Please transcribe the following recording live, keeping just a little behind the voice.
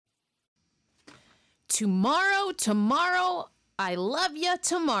Tomorrow, I love ya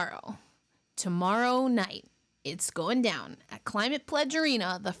tomorrow. Tomorrow night, it's going down at Climate Pledge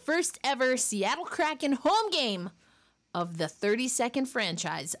Arena, the first ever Seattle Kraken home game of the 32nd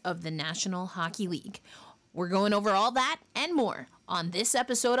franchise of the National Hockey League. We're going over all that and more on this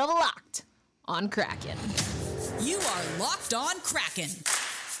episode of Locked on Kraken. You are Locked on Kraken,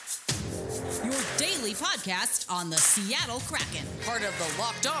 your daily podcast on the Seattle Kraken, part of the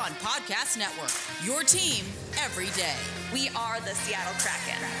Locked On Podcast Network, your team every day. We are the Seattle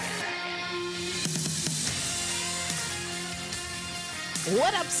Kraken.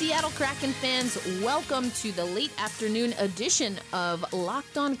 What up, Seattle Kraken fans? Welcome to the late afternoon edition of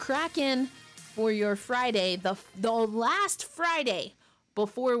Locked on Kraken for your Friday, the last Friday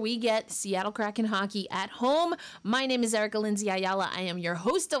before we get Seattle Kraken hockey at home. My name is Erica Lindsay Ayala. I am your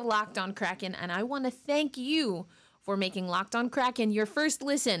host of Locked on Kraken, and I want to thank you for making Locked on Kraken your first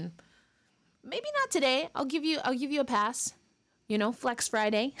listen. Maybe not today. I'll give you a pass. You know, Flex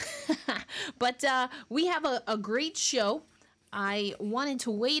Friday. But we have a great show. I wanted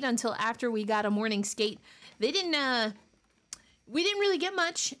to wait until after we got a morning skate. We didn't really get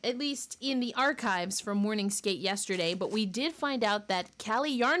much, at least in the archives from morning skate yesterday, but we did find out that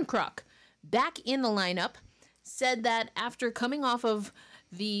Calle Jarnkrok, back in the lineup, said that after coming out of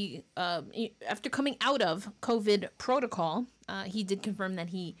COVID protocol, he did confirm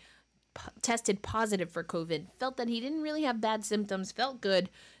that he tested positive for COVID, felt that he didn't really have bad symptoms, felt good,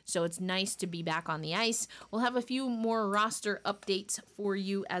 so it's nice to be back on the ice. We'll have a few more roster updates for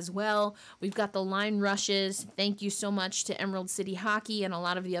you as well. We've got the line rushes. Thank you so much to Emerald City Hockey and a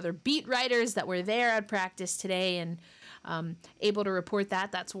lot of the other beat writers that were there at practice today and able to report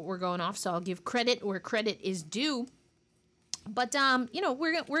that. That's what we're going off, so I'll give credit where credit is due. But,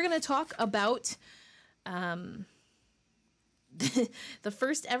 we're going to talk about the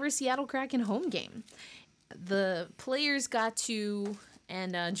first ever Seattle Kraken home game. The players got to,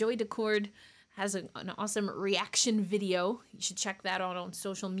 and Joey Daccord has an awesome reaction video. You should check that out on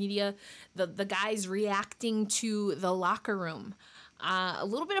social media. The guys reacting to the locker room. A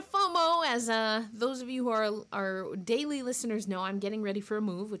little bit of FOMO, as those of you who are daily listeners know, I'm getting ready for a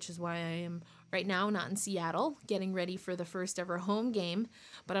move, which is why I am right now not in Seattle, getting ready for the first ever home game.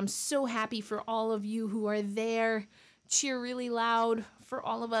 But I'm so happy for all of you who are there. Cheer really loud for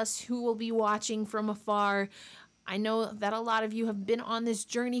all of us who will be watching from afar. I know that a lot of you have been on this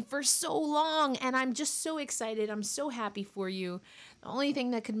journey for so long, and I'm just so excited. I'm so happy for you. The only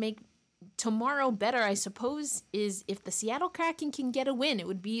thing that could make tomorrow better, I suppose, is if the Seattle Kraken can get a win. It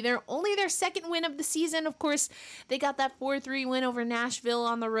would be only their second win of the season. Of course, they got that 4-3 win over Nashville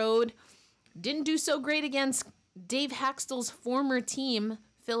on the road. Didn't do so great against Dave Haxtell's former team,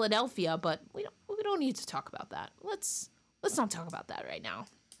 Philadelphia, but we don't need to talk about that. Let's not talk about that right now.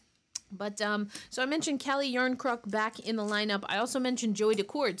 But so I mentioned Calle Jarnkrok back in the lineup. I also mentioned Joey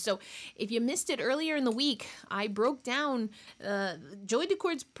Daccord. So if you missed it earlier in the week, I broke down Joey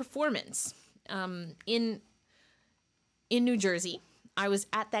Daccord's performance in New Jersey. I was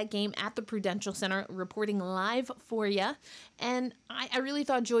at that game at the Prudential Center reporting live for you, and I really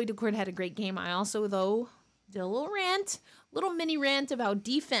thought Joey Daccord had a great game. I also, though, did a little mini rant about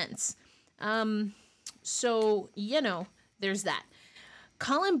defense. So, there's that.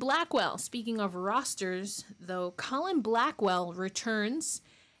 Colin Blackwell, speaking of rosters, though, Colin Blackwell returns.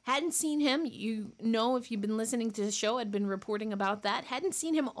 Hadn't seen him, if you've been listening to the show, I'd been reporting about that. Hadn't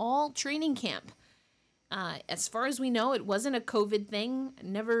seen him all training camp. As far as we know, it wasn't a COVID thing.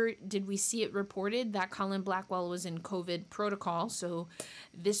 Never did we see it reported that Colin Blackwell was in COVID protocol. So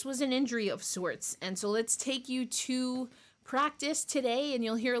this was an injury of sorts. And so let's take you to practice today, and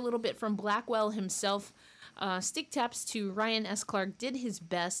you'll hear a little bit from Blackwell himself. Stick taps to Ryan S. Clark did his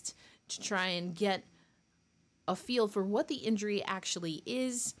best to try and get a feel for what the injury actually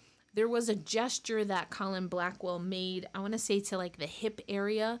is. There was a gesture that Colin Blackwell made, I want to say to like the hip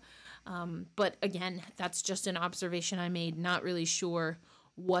area. But again, that's just an observation I made, not really sure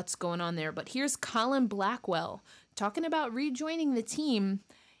what's going on there. But here's Colin Blackwell talking about rejoining the team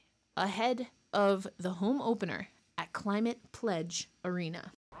ahead of the home opener at Climate Pledge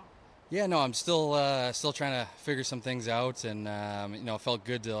Arena. Yeah, no, I'm still trying to figure some things out, and it felt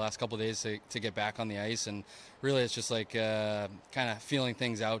good the last couple of days to get back on the ice, and really it's just like kind of feeling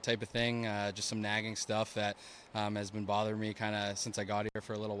things out type of thing, just some nagging stuff that has been bothering me kind of since I got here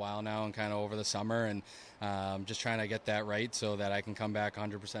for a little while now, and kind of over the summer, and just trying to get that right so that I can come back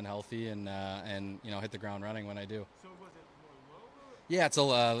 100% healthy and hit the ground running when I do. So was it more lower? Yeah, it's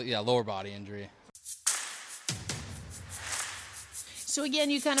a lower body injury. So again,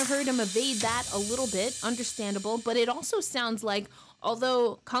 you kind of heard him evade that a little bit, understandable, but it also sounds like,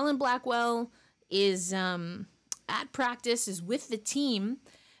 although Colin Blackwell is at practice, is with the team,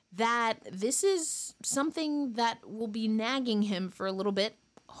 that this is something that will be nagging him for a little bit.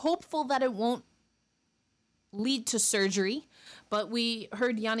 Hopeful that it won't lead to surgery, but we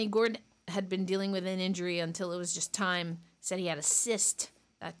heard Yanni Gourde had been dealing with an injury until it was just time. Said he had a cyst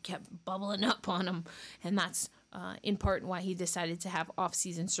that kept bubbling up on him, and that's in part why he decided to have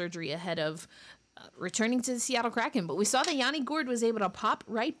off-season surgery ahead of returning to the Seattle Kraken. But we saw that Yanni Gourde was able to pop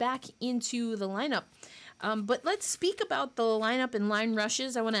right back into the lineup. But let's speak about the lineup and line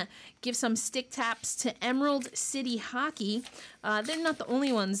rushes. I want to give some stick taps to Emerald City Hockey. They're not the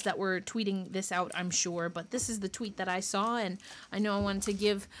only ones that were tweeting this out, I'm sure, but this is the tweet that I saw, and I know I wanted to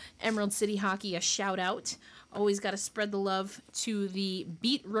give Emerald City Hockey a shout out. Always got to spread the love to the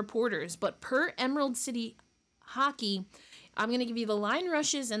beat reporters. But per Emerald City Hockey, I'm going to give you the line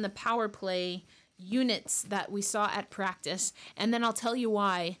rushes and the power play units that we saw at practice, and then I'll tell you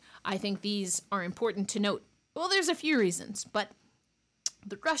why I think these are important to note. Well, there's a few reasons, but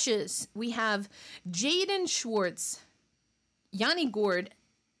the rushes, we have Jaden Schwartz, Yanni Gourde,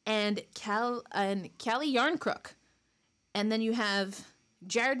 and Callie Yarncrook, and then you have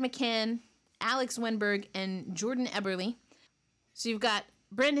Jared McCann, Alex Wenberg, and Jordan Eberle. So you've got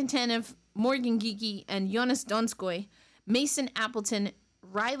Brandon Tanev, Morgan Geekie, and Jonas Donskoy, Mason Appleton,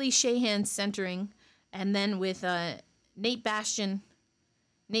 Riley Shahan centering, and then with Nathan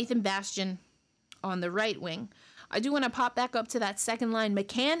Bastian on the right wing. I do want to pop back up to that second line.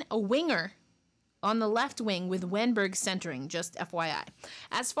 McCann, a winger, on the left wing with Wenberg centering, just FYI.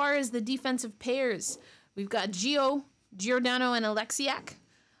 As far as the defensive pairs, we've got Giordano and Alexiak,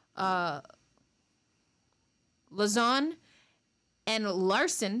 Lazon and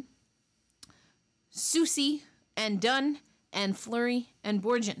Larson, Susie and Dunn, and Fleury and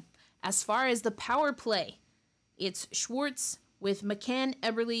Borgen. As far as the power play, it's Schwartz with McCann,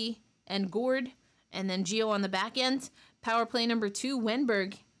 Eberle, and Gourde, and then Gio on the back end. Power play number 2,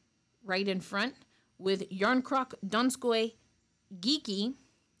 Wenberg right in front with Yarncrook, Donskoy, Geekie,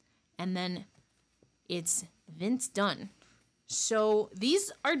 and then it's Vince Dunn. So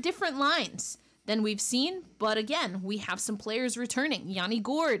these are different lines than we've seen, but again, we have some players returning. Yanni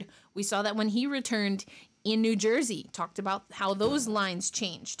Gourde, we saw that when he returned in New Jersey, talked about how those lines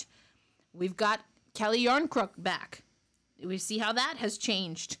changed. We've got Callie Yarncrook back. We see how that has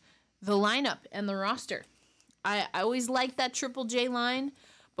changed the lineup and the roster. I always liked that Triple J line,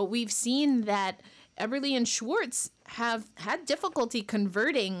 but we've seen that Eberle and Schwartz have had difficulty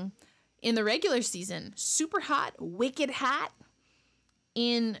converting in the regular season. Super hot, wicked hot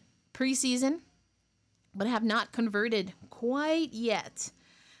in preseason, but have not converted quite yet.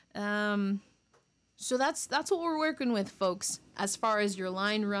 So that's what we're working with, folks, as far as your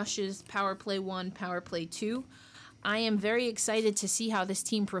line rushes, power play 1, power play 2. I am very excited to see how this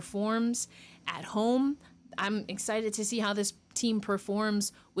team performs at home. I'm excited to see how this team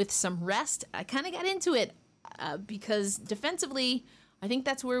performs with some rest. I kind of got into it because defensively, I think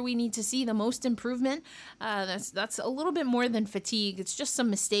that's where we need to see the most improvement. That's a little bit more than fatigue. It's just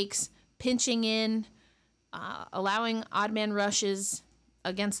some mistakes, pinching in, allowing odd man rushes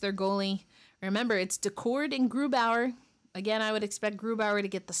against their goalie. Remember, it's Decord and Grubauer. Again, I would expect Grubauer to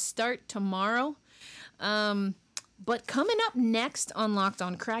get the start tomorrow. But coming up next on Locked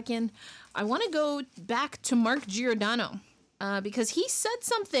on Kraken, I want to go back to Mark Giordano because he said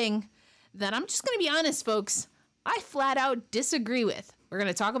something that I'm just going to be honest, folks, I flat out disagree with. We're going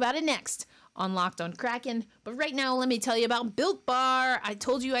to talk about it next on Locked on Kraken. But right now, let me tell you about Built Bar. I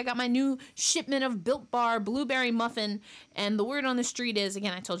told you I got my new shipment of Built Bar blueberry muffin. And the word on the street is,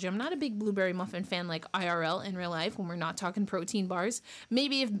 again, I told you I'm not a big blueberry muffin fan like IRL in real life when we're not talking protein bars.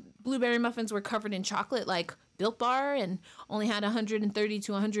 Maybe if blueberry muffins were covered in chocolate like Built Bar and only had 130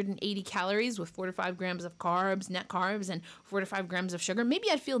 to 180 calories with 4 to 5 grams of carbs, net carbs, and 4 to 5 grams of sugar, maybe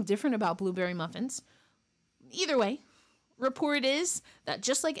I'd feel different about blueberry muffins. Either way, report is that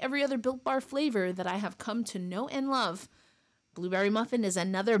just like every other Built Bar flavor that I have come to know and love, blueberry muffin is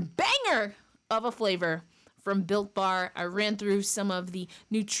another banger of a flavor from Built Bar. I ran through some of the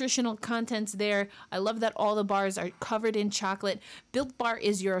nutritional contents there. I love that all the bars are covered in chocolate. Built Bar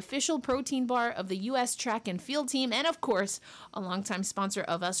is your official protein bar of the U.S. track and field team, and of course, a longtime sponsor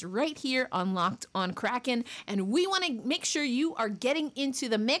of us right here on Locked on Kraken. And we want to make sure you are getting into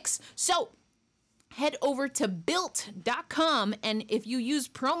the mix. So head over to built.com, and if you use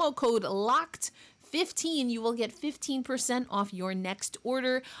promo code LOCKED15, you will get 15% off your next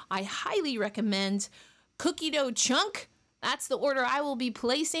order. I highly recommend Cookie Dough Chunk. That's the order I will be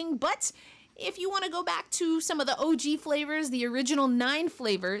placing, but If you want to go back to some of the OG flavors, the original 9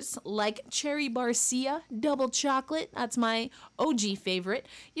 flavors, like Cherry Barcia Double Chocolate, that's my OG favorite.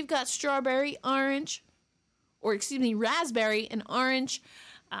 You've got strawberry, orange, raspberry and orange,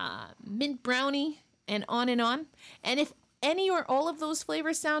 mint brownie, and on and on. And if any or all of those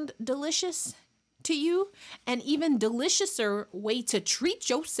flavors sound delicious to you, an even deliciouser way to treat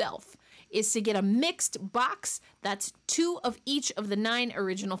yourself is to get a mixed box that's 2 of each of the 9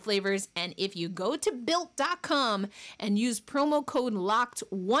 original flavors. And if you go to Built.com and use promo code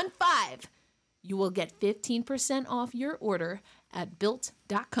LOCKED15, you will get 15% off your order at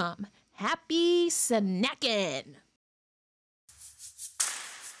Built.com. Happy snacking!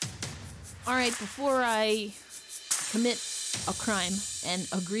 All right, before I commit a crime and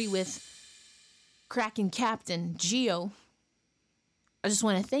agree with Kraken Captain Gio, I just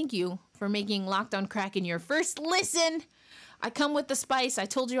want to thank you for making Locked on Kraken your first listen. I come with the spice. I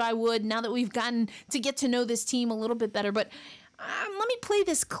told you I would now that we've gotten to get to know this team a little bit better. But let me play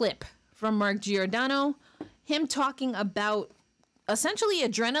this clip from Mark Giordano, him talking about essentially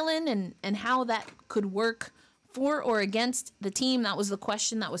adrenaline and how that could work for or against the team. That was the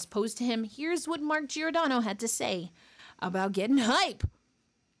question that was posed to him. Here's what Mark Giordano had to say about getting hype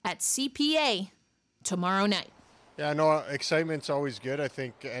at CPA tomorrow night. Yeah, no, excitement's always good. I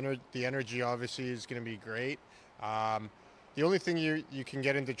think the energy obviously is going to be great. The only thing you can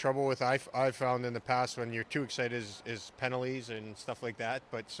get into trouble with, I've found in the past when you're too excited is penalties and stuff like that.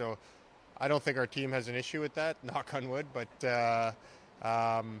 But so I don't think our team has an issue with that, knock on wood. But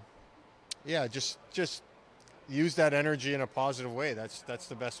yeah, just use that energy in a positive way. That's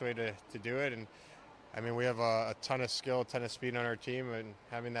the best way to do it. And I mean, we have a ton of skill, a ton of speed on our team, and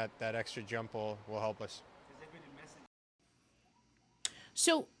having that extra jump will help us.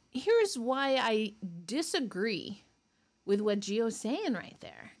 So here's why I disagree with what Gio's saying right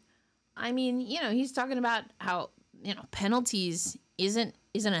there. I mean, he's talking about how, penalties isn't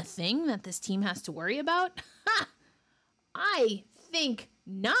a thing that this team has to worry about. Ha! I think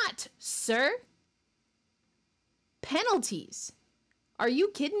not, sir. Penalties. Are you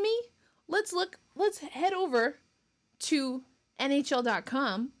kidding me? Let's head over to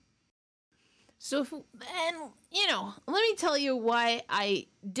NHL.com. So, let me tell you why I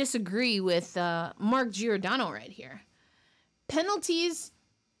disagree with Mark Giordano right here. Penalties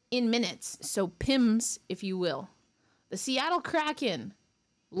in minutes, so PIMs, if you will. The Seattle Kraken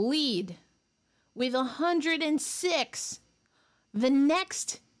lead with 106. The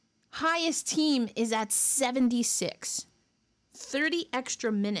next highest team is at 76. 30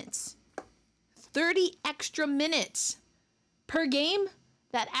 extra minutes. 30 extra minutes per game.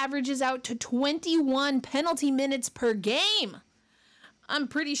 That averages out to 21 penalty minutes per game. I'm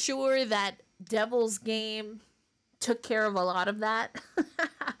pretty sure that Devils game took care of a lot of that.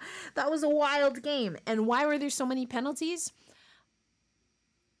 That was a wild game. And why were there so many penalties?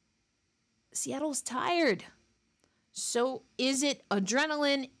 Seattle's tired. So is it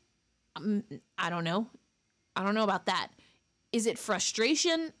adrenaline? I don't know. I don't know about that. Is it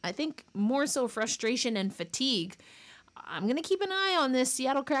frustration? I think more so frustration and fatigue. I'm going to keep an eye on this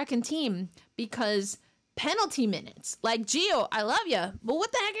Seattle Kraken team because penalty minutes, like Gio, I love you, but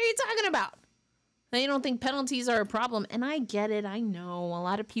what the heck are you talking about? Now, you don't think penalties are a problem, and I get it. I know a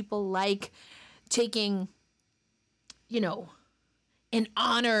lot of people like taking, an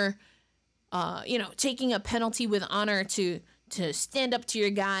honor, taking a penalty with honor to stand up to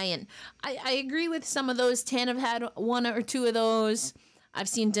your guy, and I agree with some of those. Tanev had 1 or 2 of those. I've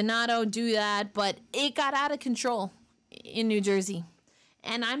seen Donato do that, but it got out of control in New Jersey.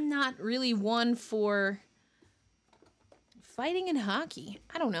 And I'm not really one for fighting in hockey.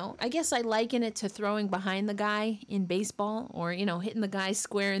 I don't know. I guess I liken it to throwing behind the guy in baseball or, hitting the guy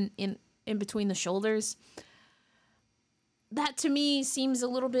square in between the shoulders. That to me seems a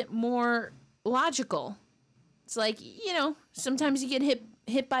little bit more logical. It's like, sometimes you get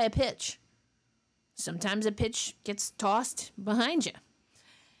hit by a pitch. Sometimes a pitch gets tossed behind you.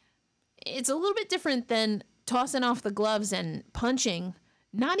 It's a little bit different than tossing off the gloves and punching,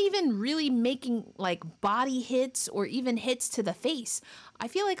 not even really making like body hits or even hits to the face. I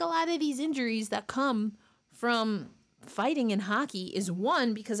feel like a lot of these injuries that come from fighting in hockey is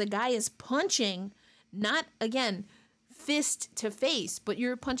one, because a guy is punching, not again, fist to face, but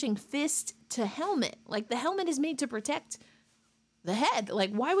you're punching fist to helmet. Like the helmet is made to protect the head.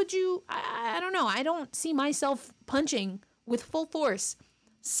 Like why would you, I don't know. I don't see myself punching with full force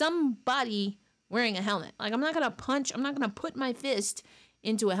somebody wearing a helmet. Like I'm not going to put my fist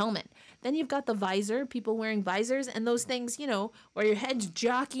into a helmet. Then you've got the visor, people wearing visors and those things, where your head's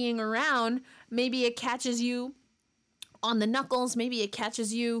jockeying around. Maybe it catches you on the knuckles. Maybe it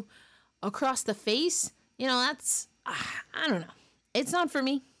catches you across the face, that's, I don't know. It's not for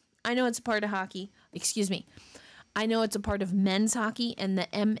me. I know it's a part of hockey. Excuse me. I know it's a part of men's hockey and the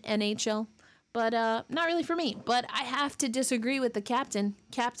MNHL, but not really for me. But I have to disagree with the captain,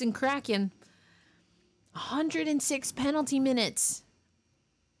 Captain Kraken. 106 penalty minutes.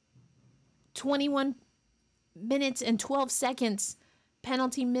 21 minutes and 12 seconds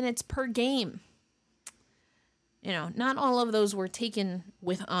penalty minutes per game. Not all of those were taken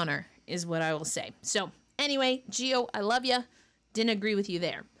with honor, is what I will say. So, anyway, Gio, I love you. Didn't agree with you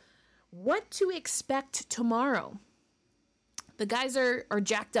there. What to expect tomorrow? The guys are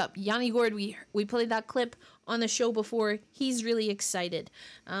jacked up. Yanni Gourde, we played that clip on the show before. He's really excited.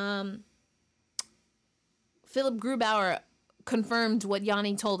 Philip Grubauer confirmed what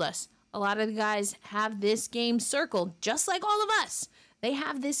Yanni told us. A lot of the guys have this game circled, just like all of us. They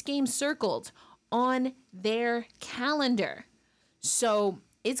have this game circled on their calendar. So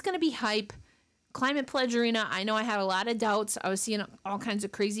it's going to be hype. Climate Pledge Arena, I know I had a lot of doubts. I was seeing all kinds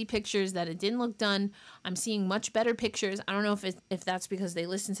of crazy pictures that it didn't look done. I'm seeing much better pictures. I don't know if that's because they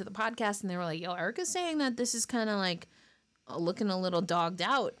listened to the podcast and they were like, yo, Erica's saying that this is kind of like looking a little dogged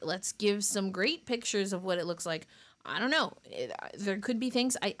out. Let's give some great pictures of what it looks like. I don't know. There could be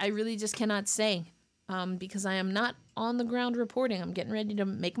things I really just cannot say because I am not on the ground reporting. I'm getting ready to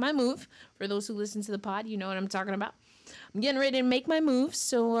make my move. For those who listen to the pod, you know what I'm talking about. I'm getting ready to make my move,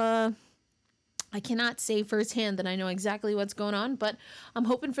 so I cannot say firsthand that I know exactly what's going on, but I'm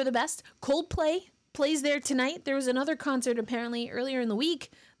hoping for the best. Coldplay plays there tonight. There was another concert apparently earlier in the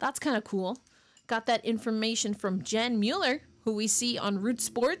week. That's kind of cool. Got that information from Jen Mueller, who we see on Root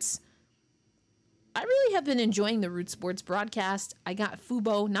Sports. I really have been enjoying the Root Sports broadcast. I got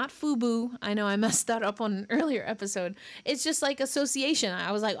Fubo, not Fubu. I know I messed that up on an earlier episode. It's just like association.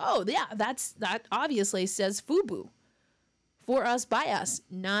 I was like, oh yeah, that obviously says Fubu. For us, by us,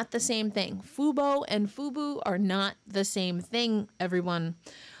 not the same thing. Fubo and Fubu are not the same thing, everyone.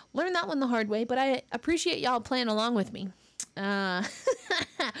 Learned that one the hard way, but I appreciate y'all playing along with me.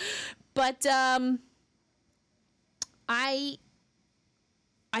 But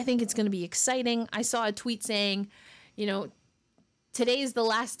I think it's going to be exciting. I saw a tweet saying, today is the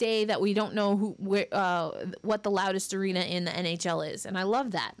last day that we don't know what the loudest arena in the NHL is. And I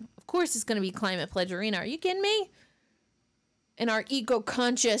love that. Of course it's going to be Climate Pledge Arena. Are you kidding me? In our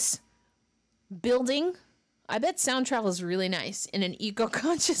eco-conscious building. I bet sound travel is really nice in an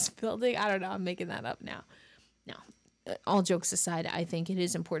eco-conscious building. I don't know. I'm making that up now. No. All jokes aside, I think it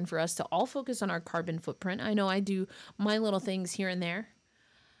is important for us to all focus on our carbon footprint. I know I do my little things here and there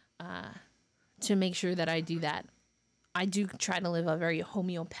to make sure that I do that. I do try to live a very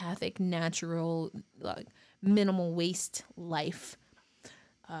homeopathic, natural, minimal waste life.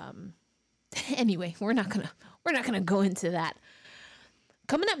 Anyway, we're not gonna go into that.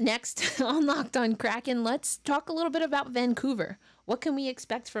 Coming up next on Locked on Kraken, let's talk a little bit about Vancouver. What can we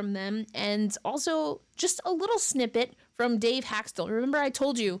expect from them? And also just a little snippet from Dave Haxtell. Remember I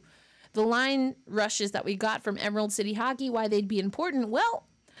told you the line rushes that we got from Emerald City Hockey, why they'd be important? Well,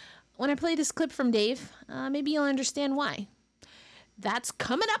 when I play this clip from Dave, maybe you'll understand why. That's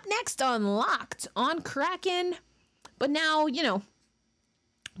coming up next on Locked on Kraken. But now,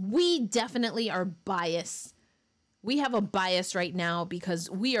 we definitely are biased. We have a bias right now because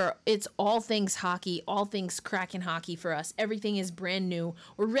it's all things hockey, all things Kraken hockey for us. Everything is brand new.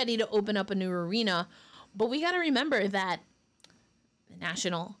 We're ready to open up a new arena. But we got to remember that the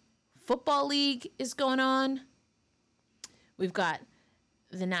National Football League is going on. We've got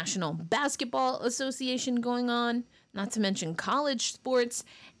the National Basketball Association going on, not to mention college sports.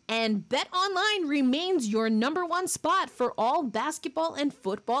 And BetOnline remains your number one spot for all basketball and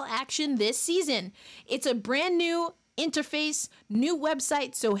football action this season. It's a brand new interface, new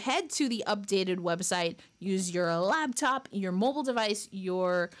website, so head to the updated website. Use your laptop, your mobile device,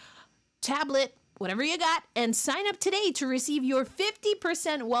 your tablet, whatever you got, and sign up today to receive your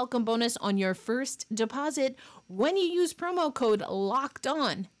 50% welcome bonus on your first deposit when you use promo code LOCKED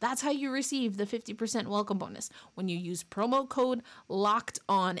ON. That's how you receive the 50% welcome bonus, when you use promo code LOCKED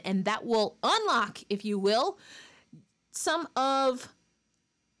ON, and that will unlock, if you will, some of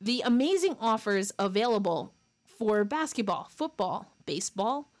the amazing offers available for basketball, football,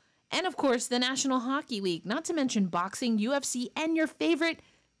 baseball, and of course the National Hockey League, not to mention boxing, UFC, and your favorite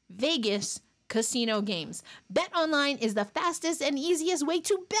Vegas casino games. BetOnline is the fastest and easiest way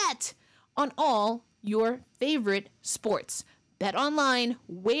to bet on all your favorite sports. BetOnline,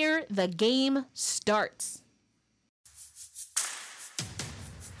 where the game starts.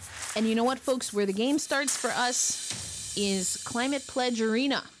 And you know what, folks? Where the game starts for us is Climate Pledge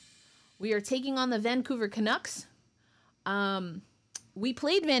Arena. We are taking on the Vancouver Canucks. we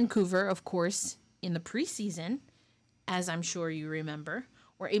played Vancouver, of course, in the preseason, as I'm sure you remember.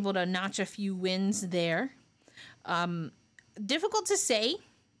 We're able to notch a few wins there. Difficult to say,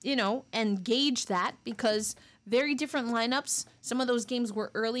 and gauge that because very different lineups. Some of those games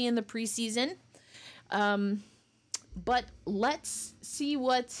were early in the preseason. But let's see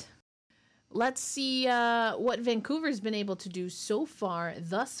what Vancouver's been able to do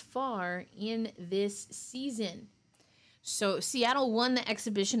thus far in this season. So Seattle won the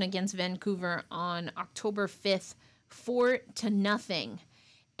exhibition against Vancouver on October 5th, 4-0.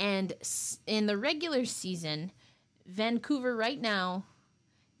 And in the regular season, Vancouver right now,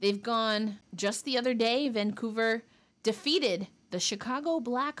 they've gone, just the other day, Vancouver defeated the Chicago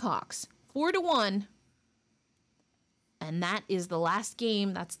Blackhawks 4-1. And that is the last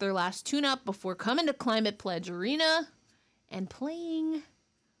game. That's their last tune-up before coming to Climate Pledge Arena and playing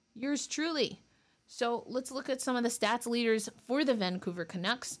yours truly. So let's look at some of the stats leaders for the Vancouver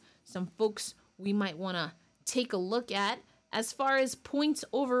Canucks. Some folks we might want to take a look at. As far as points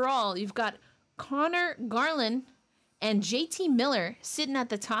overall, you've got Connor Garland and JT Miller sitting at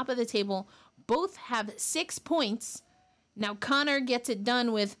the top of the table. Both have 6 points. Now Connor gets it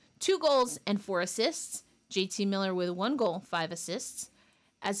done with 2 goals and 4 assists. JT Miller with 1 goal, 5 assists.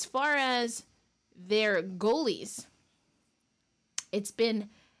 As far as their goalies, it's been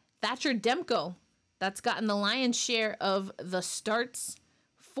Thatcher Demko that's gotten the lion's share of the starts.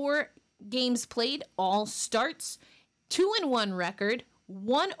 4 games played, all starts. 2-1 record,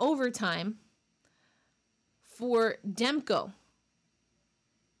 1 overtime for Demko.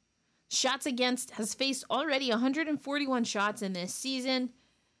 Shots against has faced already 141 shots in this season.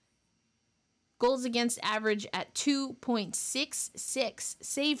 Goals against average at 2.66.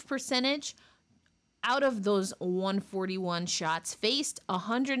 Save percentage out of those 141 shots faced,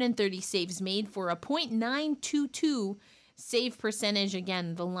 130 saves made for a .922 save percentage.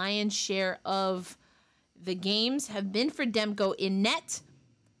 Again, the lion's share of the games have been for Demko in net,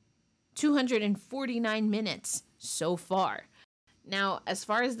 249 minutes so far. Now, as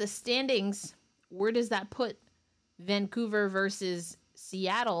far as the standings, where does that put Vancouver versus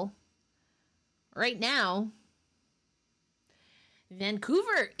Seattle? Right now,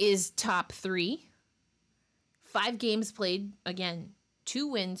 Vancouver is top 3. 5 games played. Again, 2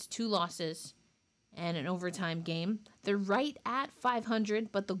 wins, 2 losses, and an overtime game. They're right at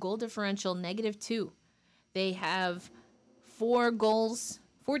 500, but the goal differential -2. They have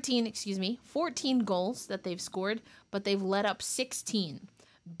 14 goals that they've scored, but they've let up 16.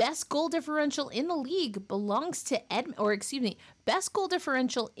 Best goal differential in the league belongs to best goal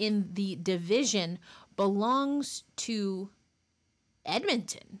differential in the division belongs to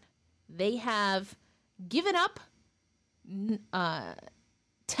Edmonton. They have given up 10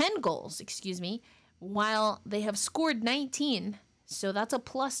 goals, while they have scored 19. So that's a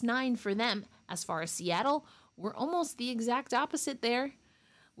 +9 for them. As far as Seattle, we're almost the exact opposite there.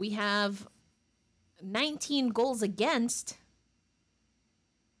 We have 19 goals against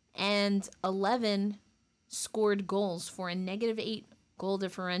and 11 scored goals for a -8 goal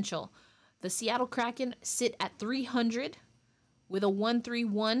differential. The Seattle Kraken sit at 300 with a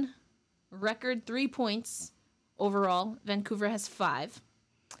 1-3-1 record, 3 points overall. Vancouver has 5.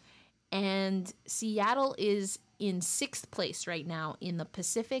 And Seattle is in 6th place right now in the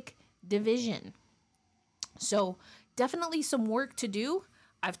Pacific Division. So definitely some work to do.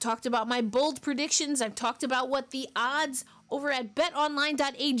 I've talked about my bold predictions. I've talked about what the odds over at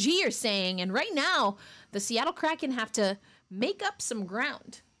betonline.ag are saying. And right now, the Seattle Kraken have to make up some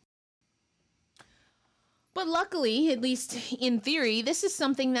ground. But luckily, at least in theory, this is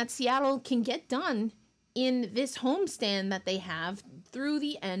something that Seattle can get done in this homestand that they have through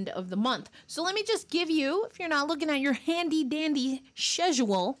the end of the month. So let me just give you, if you're not looking at your handy dandy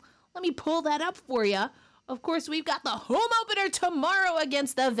schedule, let me pull that up for you. Of course, we've got the home opener tomorrow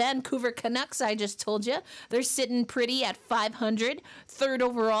against the Vancouver Canucks. I just told you. They're sitting pretty at 500, 3rd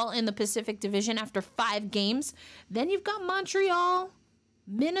overall in the Pacific Division after 5 games. Then you've got Montreal,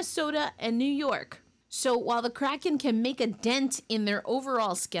 Minnesota, and New York. So while the Kraken can make a dent in their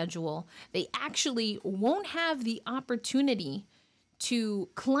overall schedule, they actually won't have the opportunity to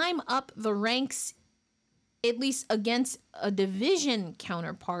climb up the ranks, at least against a division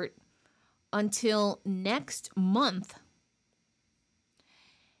counterpart, until next month.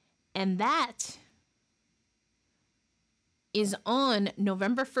 And that is on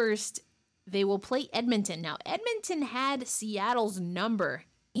November 1st. They will play Edmonton. Now, Edmonton had Seattle's number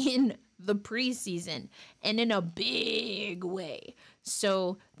in the preseason and in a big way.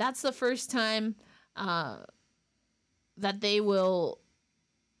 So that's the first time that they will,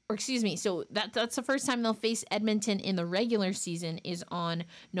 So that's the first time they'll face Edmonton in the regular season is on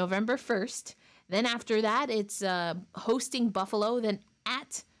November 1st. Then after that, it's hosting Buffalo, then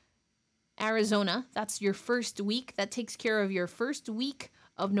at Arizona. That's your first week. That takes care of your first week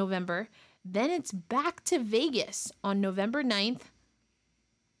of November. Then it's back to Vegas on November 9th.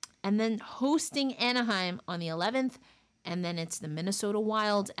 And then hosting Anaheim on the 11th. And then it's the Minnesota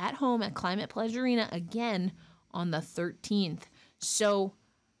Wild at home at Climate Pledge Arena again on the 13th. So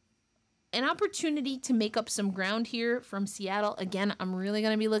an opportunity to make up some ground here from Seattle. Again, I'm really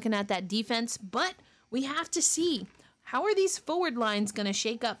going to be looking at that defense, but we have to see how are these forward lines going to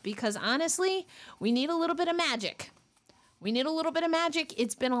shake up, because honestly, we need a little bit of magic.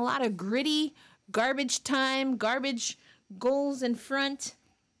 It's been a lot of gritty, garbage time, garbage goals in front.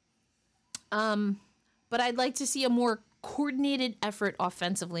 But I'd like to see a more coordinated effort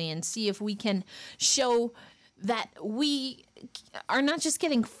offensively and see if we can show that we are not just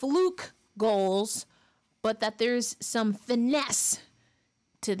getting fluke goals, but that there's some finesse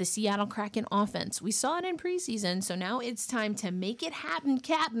to the Seattle Kraken offense. We saw it in preseason, so now it's time to make it happen,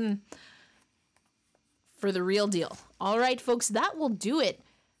 Captain, for the real deal. All right, folks, that will do it.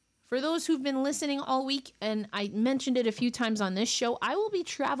 For those who've been listening all week, and I mentioned it a few times on this show, I will be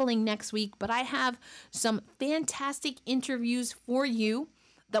traveling next week, but I have some fantastic interviews for you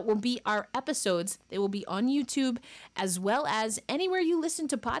that will be our episodes. They will be on YouTube as well as anywhere you listen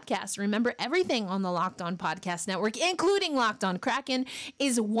to podcasts. Remember, everything on the Locked On Podcast Network, including Locked On Kraken,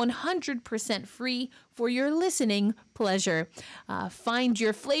 is 100% free for your listening pleasure. Find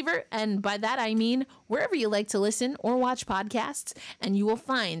your flavor, and by that I mean wherever you like to listen or watch podcasts, and you will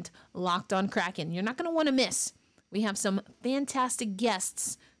find Locked On Kraken. You're not going to want to miss. We have some fantastic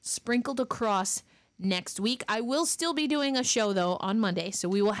guests sprinkled across next week. I will still be doing a show though on Monday, so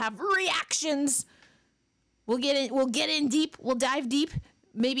we will have reactions. We'll get in deep, we'll dive deep,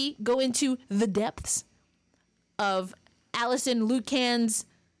 maybe go into the depths of Allison Lukan's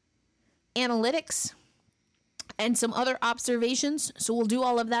analytics and some other observations. So we'll do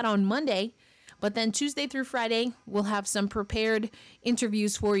all of that on Monday. But then Tuesday through Friday, we'll have some prepared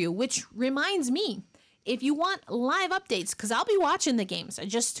interviews for you, which reminds me, if you want live updates, because I'll be watching the games, I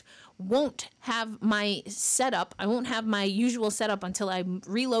just won't have my setup. I won't have my usual setup until I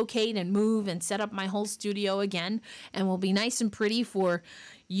relocate and move and set up my whole studio again, and will be nice and pretty for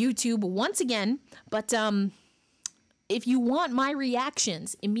YouTube once again. But if you want my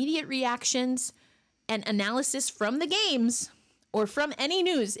reactions, immediate reactions and analysis from the games or from any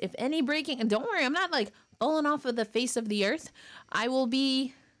news, if any breaking, and don't worry, I'm not like falling off of the face of the earth. I will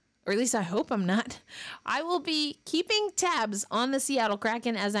be, or at least I hope I'm not, I will be keeping tabs on the Seattle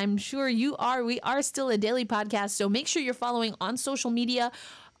Kraken, as I'm sure you are. We are still a daily podcast, so make sure you're following on social media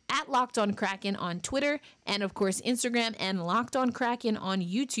at Locked On Kraken on Twitter, and of course Instagram, and Locked On Kraken on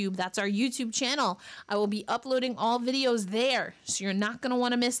YouTube. That's our YouTube channel. I will be uploading all videos there, so you're not going to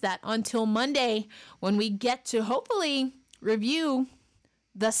want to miss that until Monday, when we get to hopefully review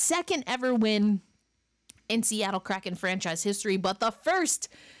the second ever win in Seattle Kraken franchise history, but the first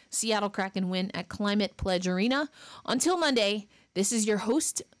Seattle Kraken win at Climate Pledge Arena. Until Monday, this is your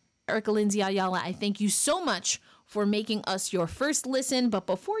host, Erica Lindsay Ayala. I thank you so much for making us your first listen. But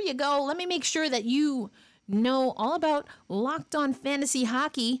before you go, let me make sure that you know all about Locked On Fantasy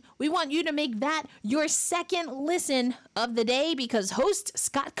Hockey. We want you to make that your second listen of the day, because host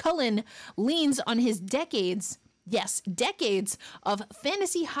Scott Cullen leans on his decades of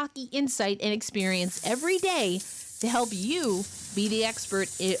fantasy hockey insight and experience every day to help you be the expert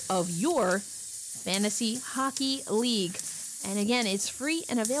of your fantasy hockey league. And again, it's free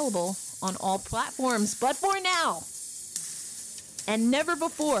and available on all platforms. But for now, and never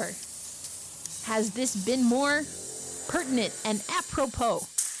before, has this been more pertinent and apropos.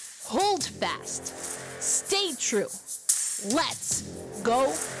 Hold fast. Stay true. Let's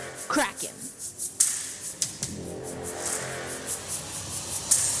go Kraken.